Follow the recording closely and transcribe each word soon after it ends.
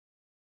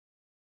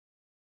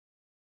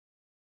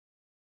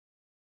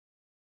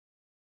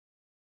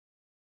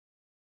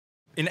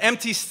An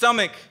empty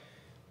stomach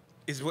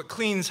is what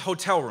cleans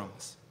hotel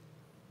rooms.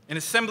 An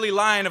assembly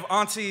line of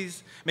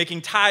aunties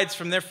making tides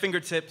from their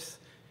fingertips,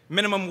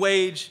 minimum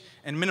wage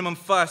and minimum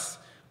fuss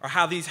are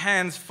how these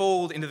hands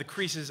fold into the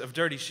creases of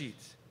dirty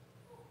sheets.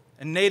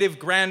 A native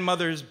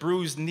grandmother's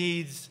bruised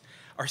knees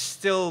are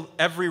still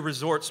every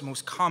resort's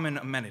most common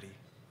amenity.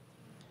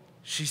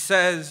 She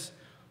says,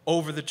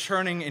 over the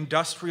churning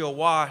industrial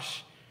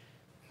wash,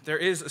 there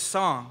is a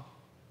song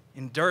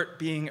in dirt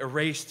being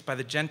erased by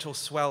the gentle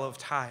swell of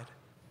tide.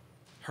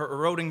 Her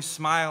eroding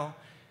smile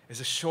is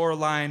a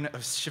shoreline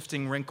of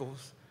shifting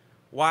wrinkles.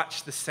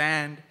 Watch the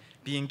sand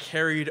being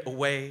carried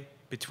away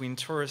between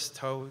tourist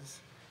toes.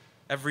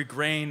 Every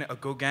grain a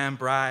Gauguin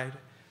bride,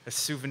 a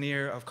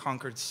souvenir of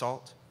conquered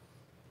salt.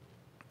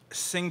 A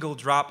single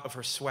drop of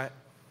her sweat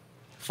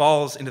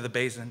falls into the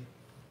basin,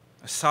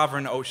 a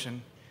sovereign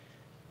ocean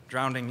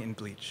drowning in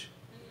bleach.